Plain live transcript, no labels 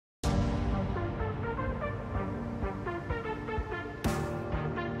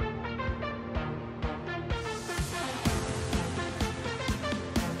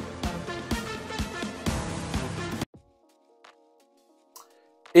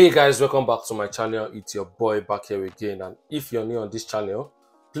Hey guys, welcome back to my channel. It's your boy back here again, and if you're new on this channel,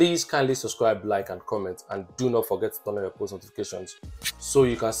 please kindly subscribe, like and comment, and do not forget to turn on your post notifications so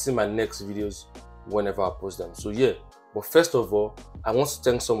you can see my next videos whenever I post them. So yeah, but first of all, I want to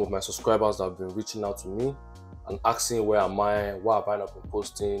thank some of my subscribers that have been reaching out to me and asking where am I, why have I not been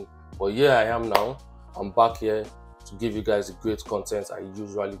posting. But yeah, I am now. I'm back here to give you guys the great content I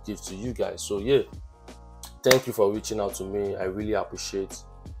usually give to you guys. So yeah, thank you for reaching out to me. I really appreciate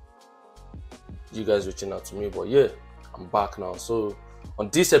you guys reaching out to me. But yeah, I'm back now. So on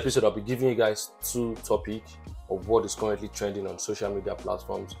this episode, I'll be giving you guys two topics of what is currently trending on social media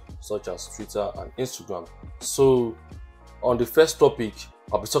platforms such as Twitter and Instagram. So on the first topic,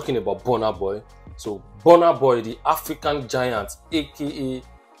 I'll be talking about Burna Boy. So Burna Boy, the African giant, aka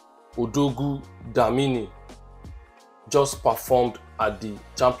Odogu Damini, just performed at the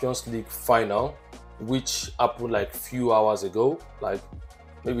Champions League final, which happened like few hours ago, like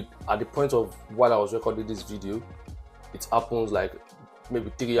maybe at the point of while I was recording this video, it happens like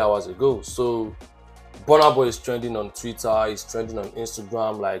maybe 3 hours ago. So Burna Boy is trending on Twitter, is trending on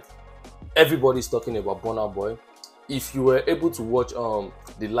Instagram, like everybody's talking about Burna Boy. If you were able to watch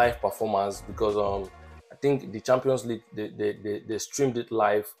the live performance, because I think the Champions League they streamed it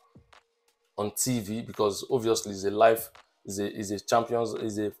live on TV, because obviously it's a live, is a champions,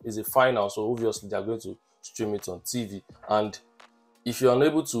 is a final, so obviously they are going to stream it on TV. And if you're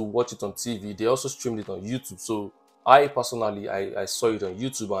unable to watch it on TV, they also streamed it on YouTube. So I personally, I saw it on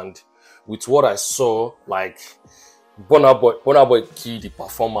YouTube, and with what I saw, like Burna Boy killed the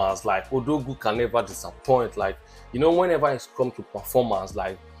performance. Like Odogu can never disappoint. Like, you know, whenever it's come to performance,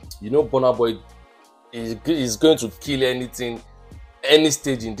 like, you know, Burna Boy is going to kill anything, any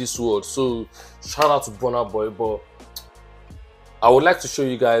stage in this world. So shout out to Burna Boy. But I would like to show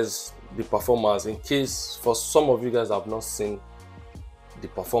you guys the performance in case for some of you guys have not seen the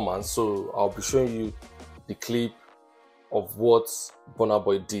performance. So I'll be showing you the clip of what Burna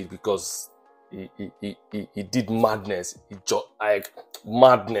Boy did, because he did madness. He just like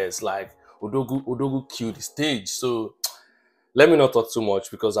madness. Like Odogu killed the stage. So let me not talk too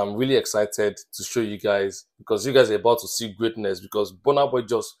much, because I'm really excited to show you guys, because you guys are about to see greatness, because Burna Boy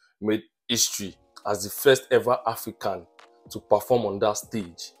just made history as the first ever African to perform on that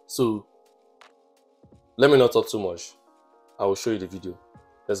stage. So let me not talk too much. I will show you the video.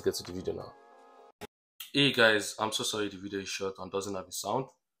 Let's get to the video now. Hey guys, I'm so sorry the video is short and doesn't have a sound.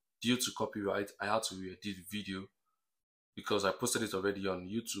 Due to copyright, I had to re-edit the video because I posted it already on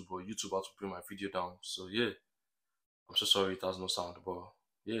YouTube, but YouTube had to bring my video down. So yeah, I'm so sorry it has no sound, but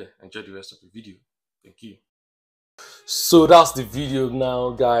yeah, enjoy the rest of the video. Thank you. So that's the video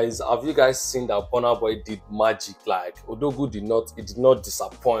now, guys. Have you guys seen that Burna Boy did magic? Like Odogu did not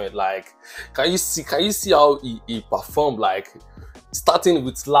disappoint. Like, can you see how he performed? Like, starting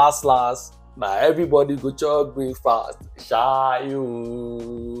with last, now everybody go chug breakfast, shy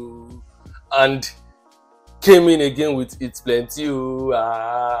you, and came in again with It's Plenty.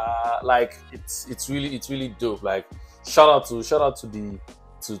 Like it's really dope. Like shout out to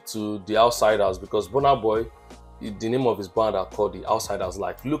the Outsiders, because Burna Boy, the name of his band are called the Outsiders.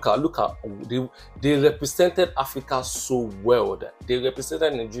 Like look at they represented Africa so well. They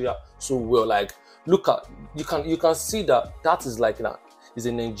represented Nigeria so well. Like look at, you can see that is like is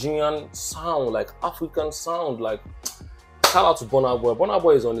a Nigerian sound, like African sound. Like shout out to Burna Boy. Burna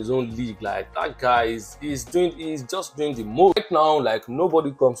Boy is on his own league. Like that guy he's just doing the most right now. Like nobody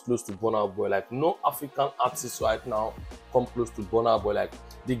comes close to Burna Boy. Like no African artist right now come close to Burna Boy. Like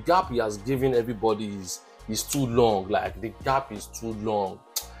the gap he has given everybody is too long. Like the gap is too long.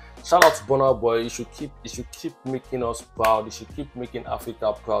 Shout out to Burna Boy. He should keep making us proud. He should keep making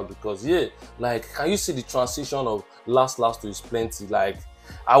Africa proud, because yeah, like can you see the transition of last to It's Plenty? Like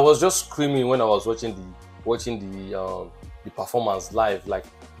I was just screaming when I was watching the performance live. Like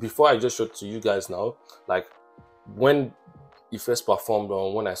before I just showed to you guys now, like when he first performed,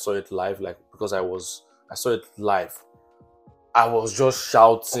 when I saw it live, like because I saw it live, I was just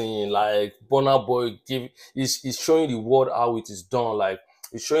shouting. Like Burna Boy he's showing the world how it is done. Like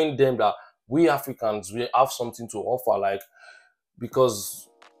it's showing them that we Africans, we have something to offer. Like because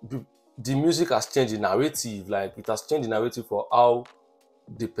the music has changed the narrative. Like it has changed the narrative for how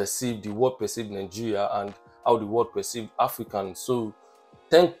the world perceived Nigeria and how the world perceived Africans. So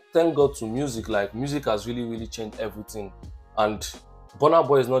thank God to music. Like music has really changed everything. And Burna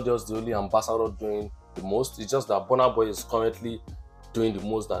Boy is not just the only ambassador doing the most. It's just that Burna Boy is currently doing the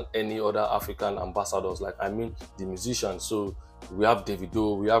most than any other African ambassadors. Like I mean the musicians. So we have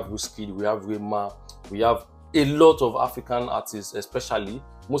Davido, we have Wizkid, we have Rema, we have a lot of African artists,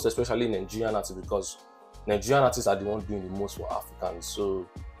 most especially Nigerian artists, because Nigerian artists are the ones doing the most for Africans. So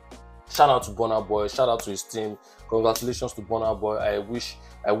shout out to Burna Boy, shout out to his team. Congratulations to Burna Boy. I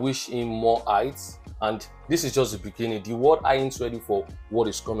wish him more heights. And this is just the beginning. The world ain't ready for what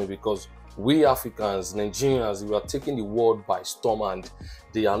is coming, because we Africans, Nigerians, we are taking the world by storm and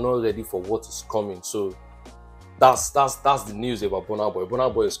they are not ready for what is coming. So that's the news about Burna Boy.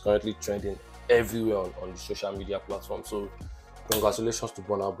 Burna Boy is currently trending everywhere on the social media platform. So congratulations to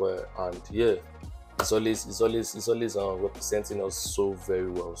Burna Boy, and yeah, it's always representing us so very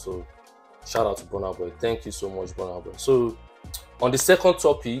well. So shout out to Burna Boy. Thank you so much, Burna Boy. So on the second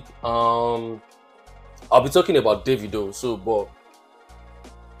topic, I'll be talking about Davido. So, but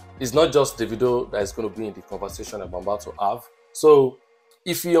it's not just Davido that is going to be in the conversation I'm about to have. So,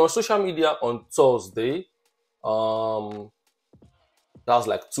 if you're on social media on Thursday, that was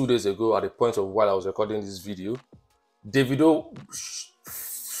like 2 days ago at the point of while I was recording this video, Davido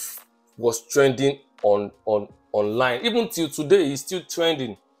was trending online. Even till today, he's still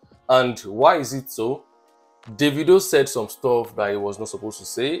trending. And why is it so? Davido said some stuff that he was not supposed to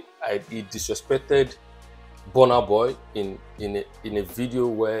say. He disrespected Burna Boy in a video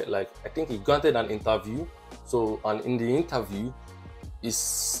where, like, I think he granted an interview. So, and in the interview, he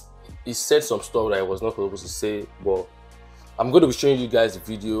said some stuff that I was not supposed to say. But I'm going to be showing you guys the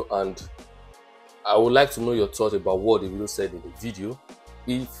video, and I would like to know your thoughts about what the video said in the video,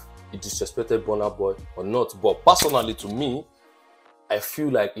 if he disrespected Burna Boy or not. But personally, to me, I feel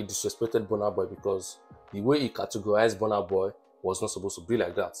like he disrespected Burna Boy, because the way he categorized Burna Boy was not supposed to be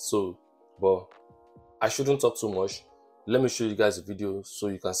like that. So, but I shouldn't talk too much. Let me show you guys the video so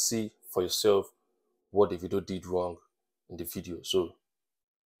you can see for yourself what the video did wrong in the video. So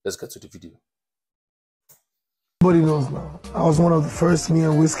let's get to the video. Everybody knows now. I was one of the first, me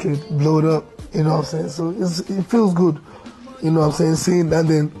and Wizkid blowed up, you know what I'm saying? So it feels good, you know what I'm saying? Seeing that,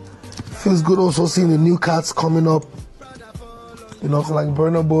 then feels good also seeing the new cats coming up, you know, so like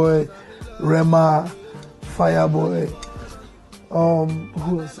Burna Boy, Rema, Fireboy,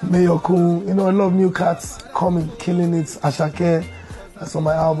 who else? Mayokun, you know, I love new cats coming, killing it. Ashake, that's on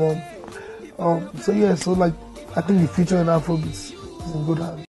my album. So yeah, so like I think the future in Afrobeats is in good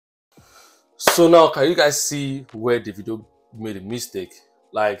hands. So now, can you guys see where Davido made a mistake?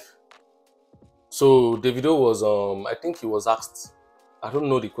 Like, so Davido was I think he was asked, I don't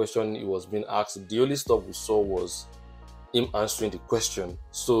know the question he was being asked. The only stuff we saw was him answering the question.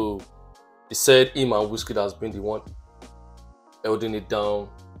 So he said him and Wizkid has been the one holding it down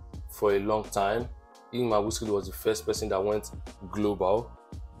for a long time. Him and Wizkid was the first person that went global,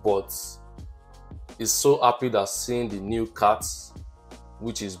 but he's so happy that seeing the new cats,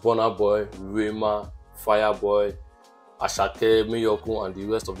 which is Burna Boy, Rema, Fireboy, Ashake, Mayokun, and the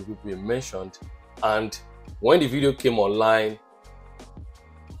rest of the people he mentioned. And when the video came online,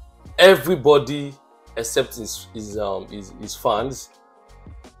 everybody except his fans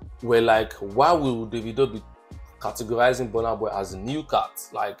were like, why will Davido be categorizing Burna Boy as a new cat?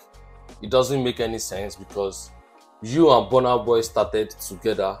 Like, it doesn't make any sense, because you and Burna Boy started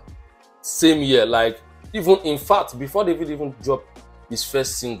together same year. Like, even in fact, before David even dropped his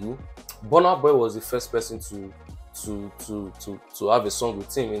first single, Burna Boy was the first person to have a song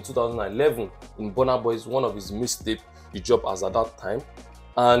with him in 2011 in Burna Boy's one of his mixtape he dropped as at that time.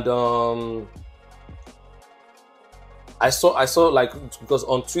 And I saw like, because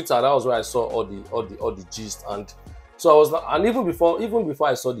on Twitter that was where I saw all the gist, and so I was, and even before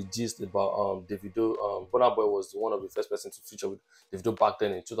I saw the gist about Davido, Burna Boy was one of the first person to feature with Davido back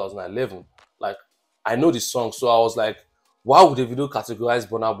then in 2011. Like, I know the song, so I was like, why would Davido categorize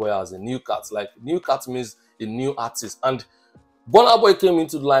Burna Boy as a new cat? Like, new cat means a new artist, and Burna Boy came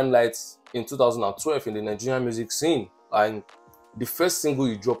into the limelight in 2012 in the Nigerian music scene, and the first single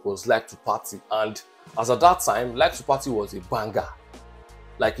he dropped was Like to Party, and as at that time, Like to Party was a banger.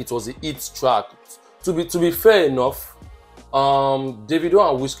 Like, it was a hit track. To be fair enough, Davido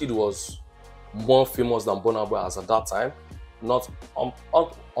and Wizkid was more famous than Burna Boy as at that time. Not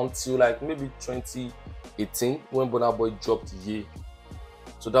until like maybe 2018 when Burna Boy dropped Ye.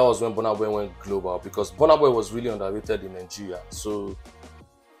 So that was when Burna Boy went global, because Burna Boy was really underrated in Nigeria. So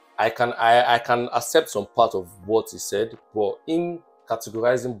I can accept some part of what he said, but in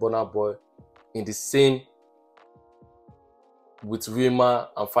categorizing Burna Boy in the same with Rema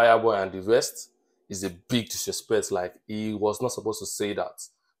and Fireboy and the rest is a big disrespect. Like, he was not supposed to say that,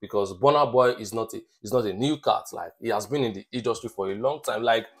 because Burna Boy is not a new cat. Like, he has been in the industry for a long time.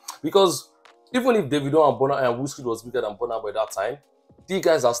 Like, because even if Davido and Burna and Wizkid was bigger than Burna Boy that time, these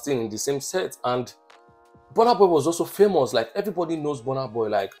guys are still in the same set. And Burna Boy was also famous. Like, everybody knows Burna Boy.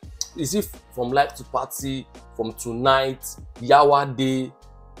 Like, is it from Like to Party, from Tonight, Yawa Day,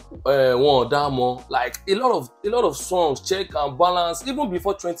 one Damo, like a lot of songs, Check and Balance. Even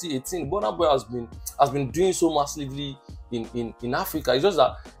before 2018, Burna Boy has been doing so massively in Africa. It's just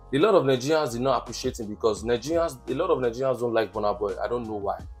that a lot of Nigerians did not appreciate him because a lot of Nigerians don't like Burna Boy. I don't know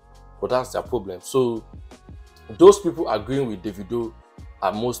why, but that's their problem. So those people agreeing with Davido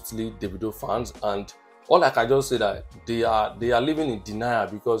are mostly Davido fans, and all I can just say that they are living in denial,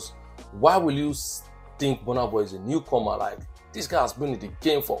 because why will you think Burna Boy is a newcomer? Like, this guy has been in the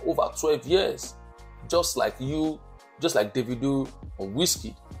game for over 12 years, just like Davido and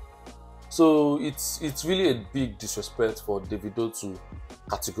Whiskey. So it's really a big disrespect for Davido to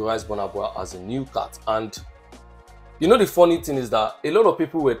categorize Burna Boy as a new cat. And you know, the funny thing is that a lot of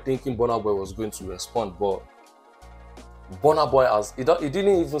people were thinking Burna Boy was going to respond, but Burna Boy he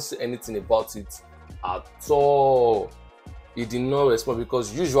didn't even say anything about it at all. He did not respond,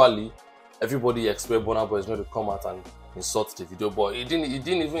 because usually everybody expects Burna Boy is going to come out and insult the video, but he didn't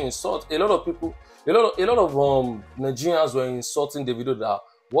even insult. A lot of people, a lot of Nigerians were insulting the video that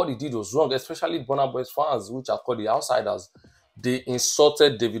what he did was wrong, especially Burna Boy's fans, which are called the outsiders. They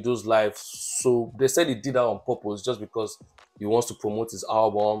insulted Davido's life, so they said he did that on purpose, just because he wants to promote his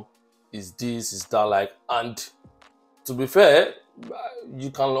album, is this, is that, like. And to be fair,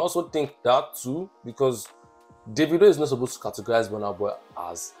 you can also think that too, because Davido is not supposed to categorize Burna Boy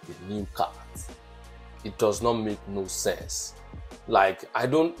as a new cat. It does not make no sense. Like,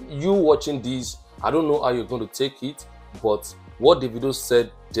 you watching this, I don't know how you're going to take it, but what Davido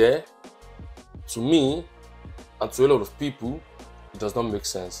said there, to me and to a lot of people, it does not make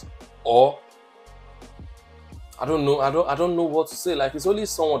sense. Or I don't know what to say. Like, it's only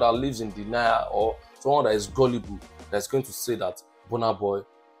someone that lives in denial, or someone that is gullible, that's going to say that Burna Boy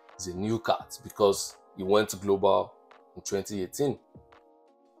is a new cat because he went global in 2018.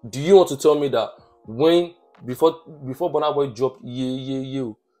 Do you want to tell me that before Burna Boy dropped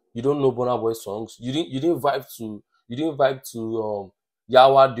you don't know Burna Boy songs? You didn't vibe to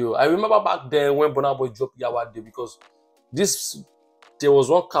Yawadeo. I remember back then when Burna Boy dropped Yawadeo, because there was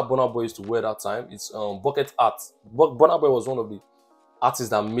one cap Burna Boy used to wear that time. It's bucket art. Burna Boy was one of the artists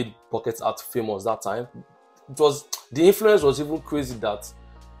that made bucket art famous that time. The influence was even crazy that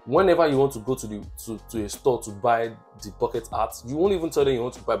whenever you want to go to a store to buy the bucket art, you won't even tell them you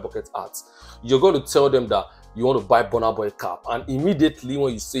want to buy bucket art. You're going to tell them that you want to buy Burna Boy cap, and immediately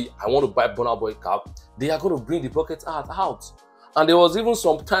when you say I want to buy Burna Boy cap, they are going to bring the bucket art out. And there was even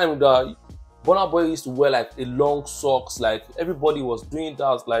some time that Burna Boy used to wear like a long socks, like everybody was doing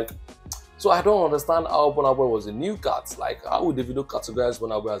that. Like, so I don't understand how Burna Boy was a new cat. Like, how would Davido categorize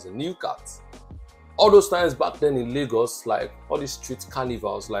Burna Boy as a new cat? All those times back then in Lagos, like all these street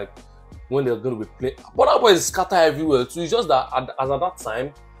carnivals, like when they're going to be playing, Burna Boy is scattered everywhere too. It's just that as at that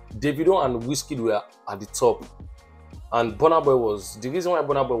time, Davido and Whiskey were at the top, and Burna Boy was, the reason why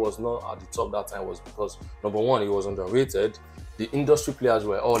Burna Boy was not at the top that time was because, number one, he was underrated. The industry players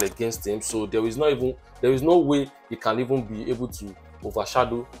were all against him, so there is no way he can even be able to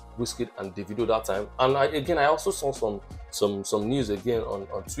overshadow Whiskey and Davido that time. And I also saw some news again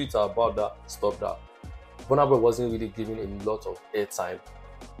on Twitter about that stuff, that Burna Boy wasn't really giving a lot of airtime.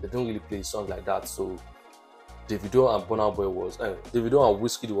 They don't really play songs like that. So Davido and Burna Boy Davido and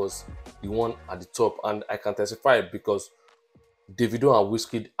Whiskey was the one at the top, and I can testify it because Davido and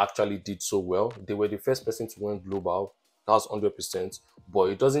Whiskey actually did so well. They were the first person to win global. That's 100%. But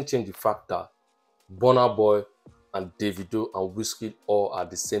it doesn't change the fact that Burna Boy and Davido and Whiskey all are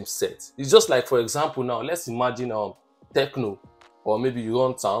the same set. It's just like, for example, now let's imagine Techno, or maybe you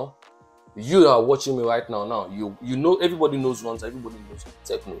Run Town. You are watching me right now. Now you know, everybody knows Run Town, everybody knows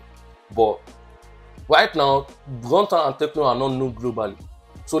Techno. But right now, Run Town and Techno are not known globally.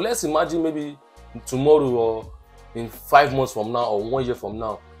 So let's imagine maybe tomorrow or in 5 months from now or 1 year from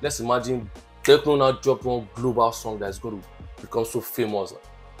now, let's imagine Techno now drop one global song that's going to become so famous.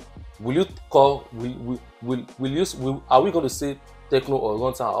 Will you call? Are we going to say Techno or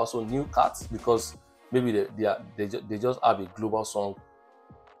Run Town are also new cats because maybe they just have a global song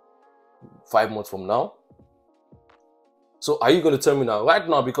 5 months from now? So are you going to tell me now, right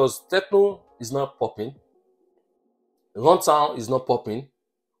now, because Techno is not popping, Run Town is not popping,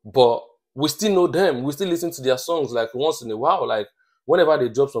 but we still know them, we still listen to their songs like once in a while, like whenever they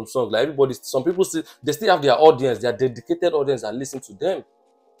drop some songs, like some people still have their audience, their dedicated audience that listen to them.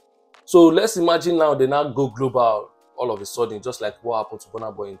 So let's imagine now they now go global all of a sudden, just like what happened to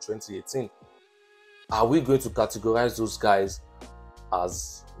Burna Boy in 2018. Are we going to categorize those guys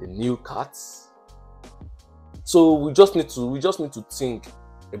as a new cat? So we just need to think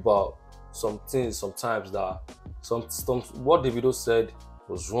about some things sometimes, that some what Davido said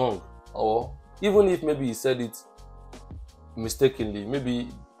was wrong, or even if maybe he said it mistakenly, maybe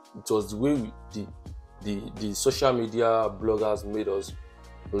it was the way the social media bloggers made us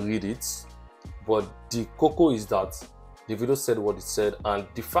read it. But the cocoa is that Davido said what he said, and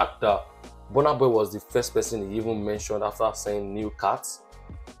the fact that Burna Boy was the first person he even mentioned after saying new cats,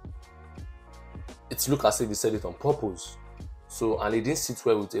 it looked as if he said it on purpose. So, and it didn't sit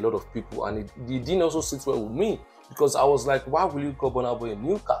well with a lot of people, and it didn't also sit well with me, because I was like, why will you call Burna Boy a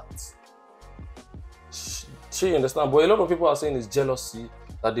new cat? You understand? But a lot of people are saying it's jealousy,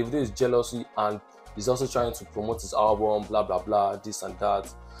 that Davido is jealousy, and he's also trying to promote his album, blah blah blah, this and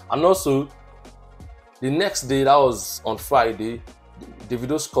that. And also, the next day, that was on Friday,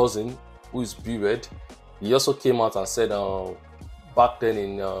 Davido's cousin, who is B-Red, he also came out and said back then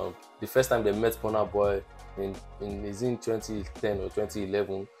in the first time they met Burna Boy in 2010 or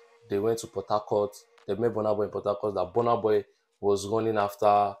 2011, they went to Port Harcourt. They met Burna Boy in Port Harcourt, that Burna Boy was running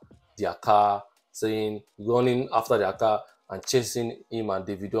after their car, running after their car and chasing him and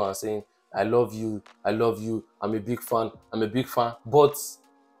Davido and saying, I love you, I'm a big fan. But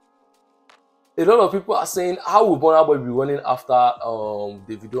a lot of people are saying, how will Burna Boy be running after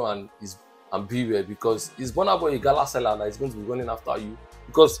Davido and B-Red? Because is Burna Boy a gala seller that is going to be running after you?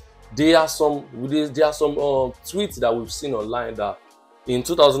 Because there are some tweets that we've seen online that in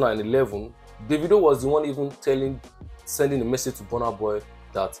 2011, Davido was the one even sending a message to Burna Boy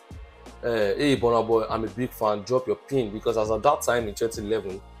that, hey Burna Boy, I'm a big fan, drop your pin. Because as at that time in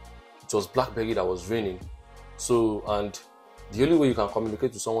 2011, it was BlackBerry that was raining. So, and the only way you can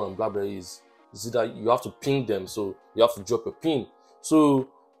communicate to someone on BlackBerry is that you have to ping them, so you have to drop your pin. So,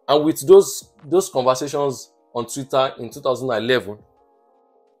 and with those conversations on Twitter in 2011,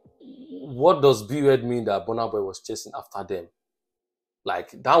 what does B-Red mean that Burna Boy was chasing after them?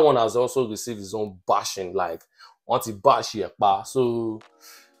 Like, that one has also received his own bashing, like, want to bash here, so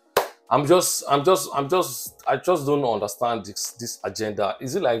I just don't understand this agenda.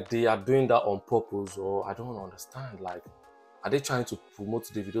 Is it like they are doing that on purpose, or I don't understand? Like, are they trying to promote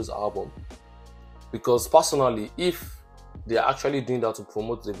Davido's album? Because personally, if they are actually doing that to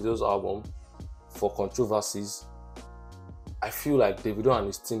promote Davido's album for controversies, I feel like Davido and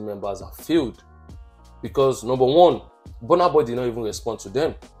his team members have failed. Because number one, Burna Boy did not even respond to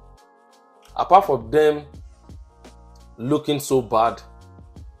them. Apart from them looking so bad,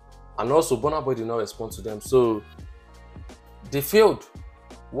 and also Burna Boy did not respond to them, so they failed.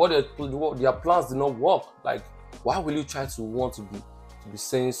 Their plans did not work. Like, why will you try to want to be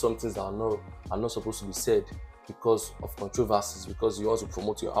saying some things that are not supposed to be said because of controversies, because you want to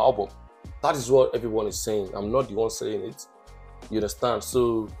promote your album? That is what everyone is saying. I'm not the one saying it. You understand?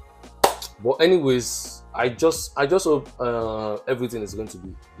 So, but anyways, I just hope everything is going to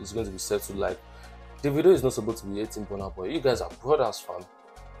be settled. Like, Davido is not supposed to be hating Burna Boy. You guys are brothers, fam.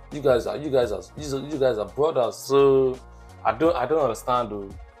 You guys are brothers. So I don't understand though.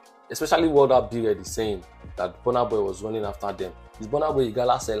 Especially what that B-Red is saying, that Burna Boy was running after them. Is Burna Boy a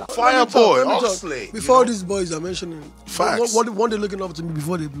gala seller? Fireboy, Oxley. Before these boys are mentioning, facts. What they looking up to me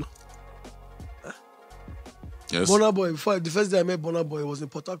before they blow? Yes. Burna Boy, the first day I met Burna Boy was in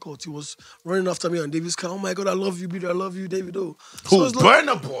Port Harcourt. He was running after me on David's car. Oh my God, I love you, Peter. I love you, Davido. Who?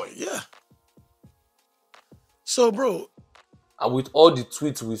 Burna Boy? Yeah. So, bro. And with all the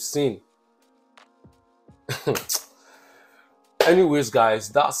tweets we've seen. Anyways, guys,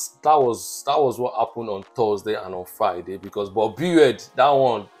 that was what happened on Thursday and on Friday. But B-Red, that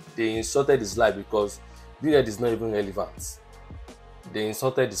one, they insulted his life because B-Red is not even relevant. They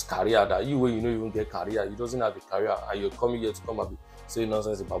insulted his career, that you don't even get career, he doesn't have a career, and you're coming here to come and say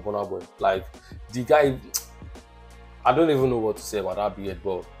nonsense about Burna Boy. Like, the guy, I don't even know what to say about that B-Red,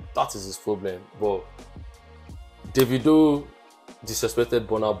 but that is his problem. But Davido disrespected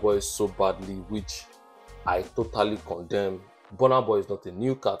Burna Boy so badly, which I totally condemn. Burna Boy is not a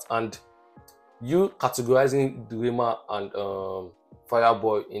new cat, and you categorizing Rema and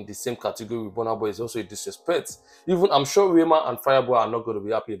Fireboy in the same category with Burna Boy is also a disrespect. Even I'm sure Rema and Fireboy are not going to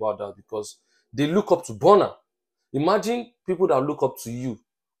be happy about that, because they look up to Burna. Imagine people that look up to you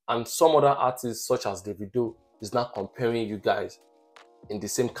and some other artists such as Davido is not comparing you guys in the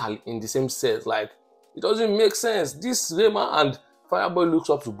same set. Like, it doesn't make sense. This Rema and Fireboy looks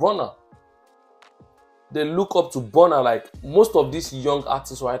up to Burna. They look up to Burna. Like, most of these young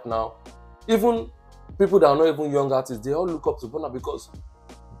artists right now, even people that are not even young artists, they all look up to Burna, because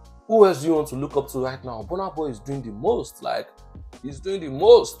who else do you want to look up to right now? Burna Boy is doing the most. Like, he's doing the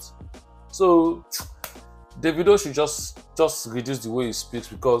most. So Davido should just reduce the way he speaks,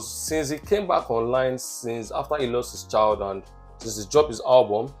 because since he came back online, since after he lost his child and since he dropped his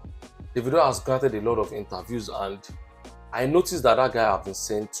album, Davido has granted a lot of interviews, and I noticed that guy has been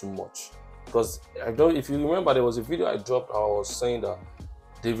saying too much. Because I don't, if you remember, there was a video I dropped. I was saying that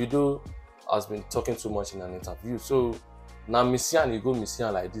Davido has been talking too much in an interview. So now Messian, you go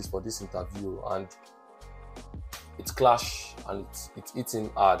Messian like this for this interview, and it's clash and it's hitting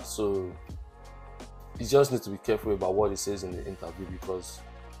hard. So he just needs to be careful about what he says in the interview, because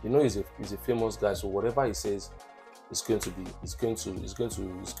you know he's a famous guy. So whatever he says is going to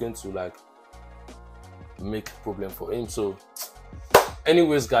like make a problem for him. So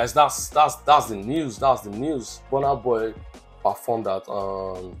anyways, guys, that's the news. That's the news. Burna Boy performed at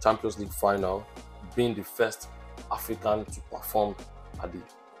Champions League final, being the first African to perform at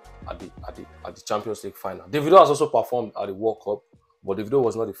the Champions League final. Davido has also performed at the World Cup, but Davido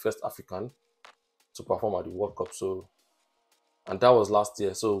was not the first African to perform at the World Cup. So, and that was last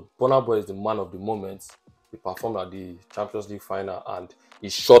year. So Burna Boy is the man of the moment. He performed at the Champions League final and he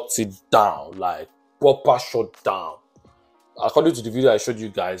shut it down, like proper shut down. According to the video I showed you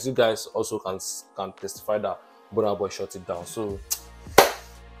guys also can testify that Burna Boy shut it down. So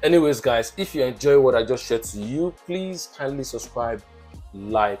anyways, guys, if you enjoy what I just shared to you, please kindly subscribe,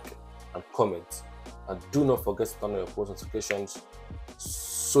 like, and comment. And do not forget to turn on your post notifications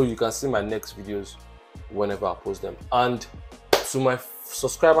so you can see my next videos whenever I post them. And to my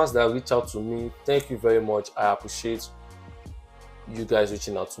subscribers that reach out to me, thank you very much. I appreciate you guys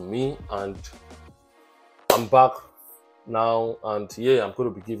reaching out to me, and I'm back now, and yeah, I'm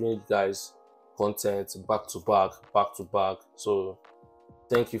going to be giving you guys content back to back. So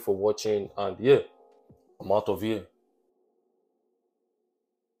thank you for watching, and yeah, I'm out of here.